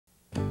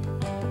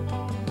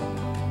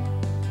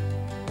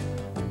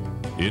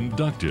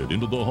Inducted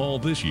into the Hall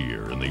this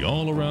year in the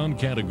all-around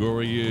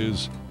category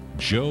is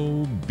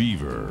Joe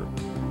Beaver.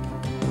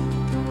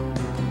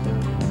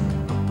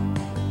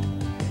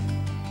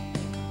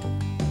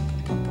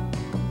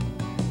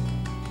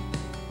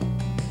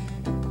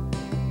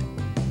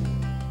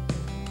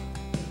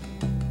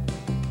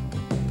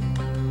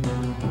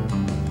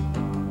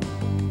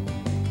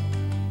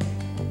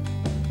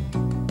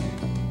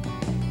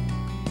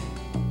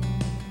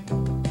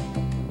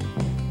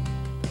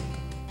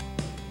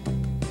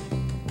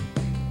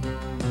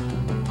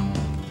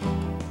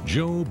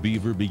 Joe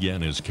Beaver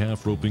began his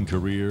calf roping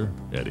career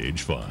at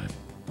age 5,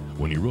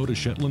 when he rode a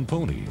Shetland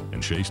pony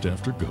and chased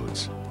after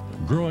goats.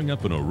 Growing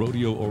up in a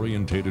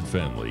rodeo-orientated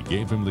family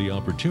gave him the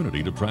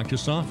opportunity to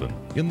practice often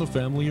in the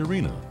family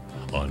arena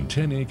on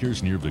 10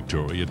 acres near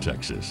Victoria,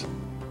 Texas.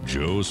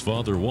 Joe's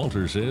father,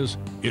 Walter, says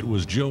it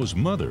was Joe's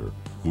mother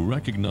who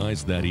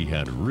recognized that he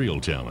had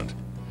real talent,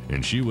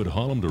 and she would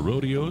haul him to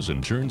rodeos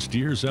and turn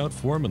steers out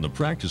for him in the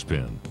practice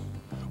pen.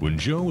 When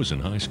Joe was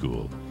in high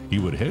school, he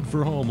would head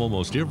for home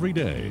almost every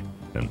day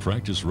and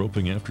practice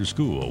roping after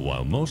school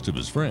while most of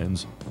his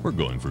friends were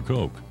going for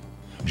coke.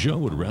 Joe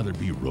would rather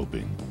be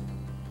roping.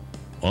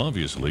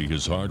 Obviously,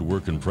 his hard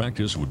work and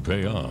practice would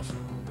pay off.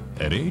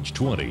 At age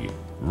 20,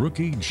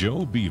 rookie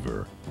Joe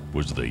Beaver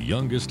was the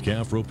youngest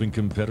calf roping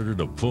competitor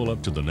to pull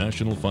up to the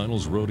National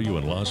Finals Rodeo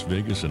in Las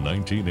Vegas in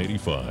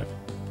 1985.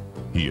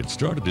 He had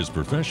started his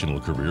professional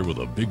career with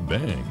a big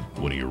bang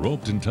when he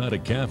roped and tied a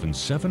calf in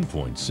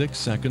 7.6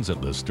 seconds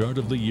at the start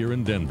of the year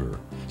in Denver,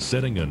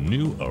 setting a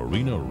new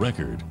arena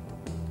record.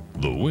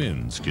 The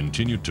wins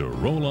continued to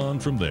roll on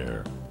from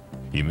there.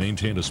 He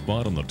maintained a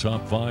spot on the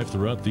top 5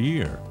 throughout the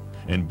year,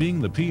 and being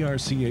the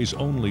PRCA's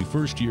only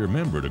first-year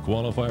member to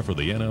qualify for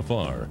the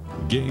NFR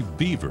gave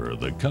Beaver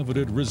the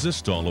coveted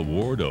Resistol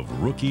Award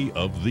of Rookie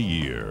of the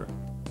Year.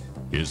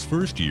 His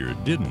first year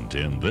didn't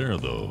end there,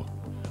 though.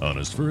 On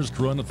his first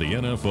run at the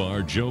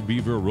NFR, Joe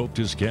Beaver roped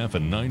his calf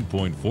in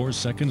 9.4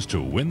 seconds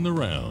to win the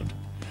round.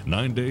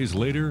 9 days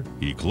later,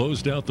 he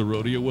closed out the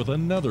rodeo with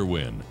another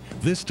win,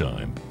 this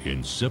time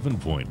in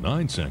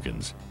 7.9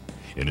 seconds.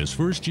 In his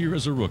first year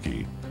as a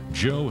rookie,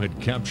 Joe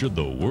had captured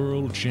the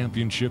World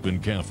Championship in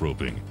calf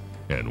roping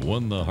and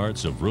won the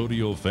hearts of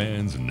rodeo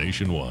fans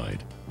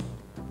nationwide.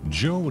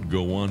 Joe would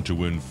go on to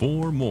win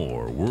 4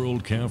 more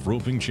World Calf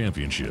Roping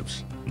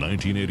Championships,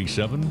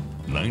 1987,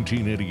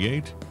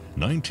 1988,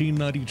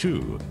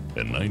 1992,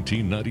 and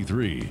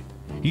 1993.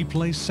 He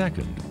placed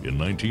second in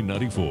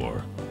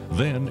 1994.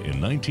 Then, in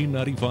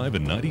 1995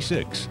 and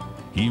 96,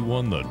 he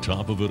won the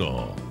top of it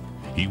all.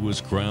 He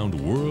was crowned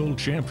World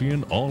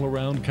Champion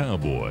All-Around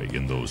Cowboy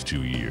in those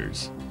 2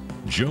 years.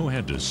 Joe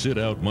had to sit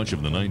out much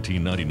of the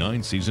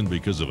 1999 season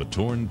because of a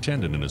torn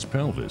tendon in his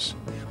pelvis.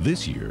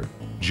 This year,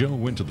 Joe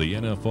went to the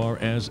NFR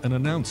as an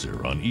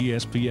announcer on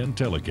ESPN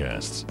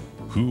telecasts.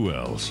 Who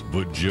else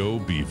but Joe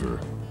Beaver,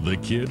 the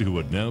kid who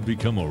had now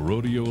become a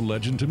rodeo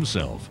legend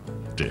himself,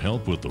 to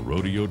help with the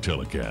rodeo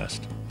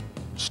telecast.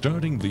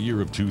 Starting the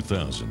year of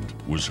 2000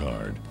 was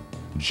hard.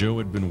 Joe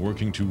had been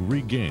working to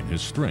regain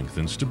his strength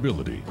and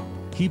stability.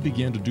 He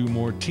began to do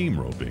more team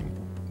roping,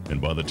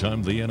 and by the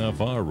time the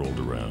NFR rolled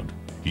around,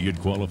 he had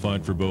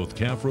qualified for both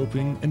calf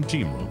roping and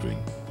team roping.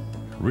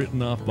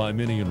 Written off by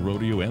many in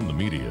rodeo and the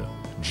media,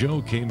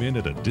 Joe came in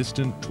at a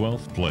distant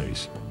 12th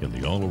place in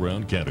the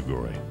all-around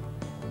category.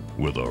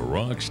 With a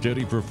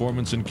rock-steady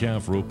performance in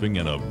calf roping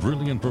and a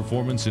brilliant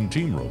performance in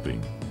team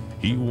roping,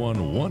 he won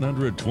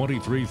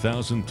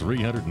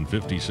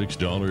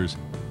 $123,356,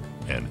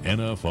 an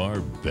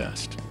NFR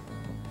Best.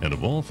 And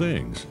of all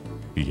things,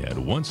 he had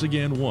once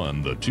again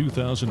won the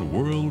 2000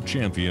 World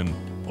Champion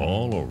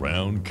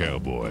All-Around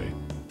Cowboy.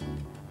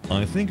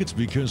 I think it's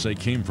because I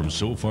came from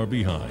so far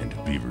behind,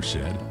 Beaver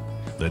said.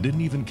 They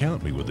didn't even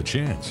count me with a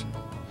chance.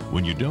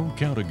 When you don't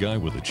count a guy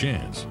with a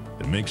chance,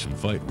 it makes him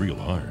fight real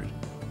hard.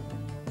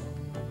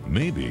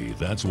 Maybe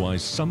that's why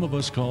some of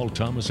us call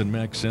Thomas and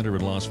Mack Center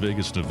in Las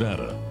Vegas,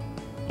 Nevada,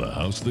 the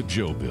house that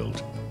Joe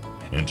built.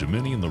 And to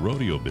many in the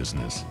rodeo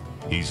business,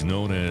 he's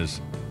known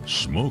as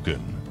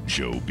Smokin'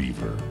 Joe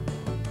Beaver.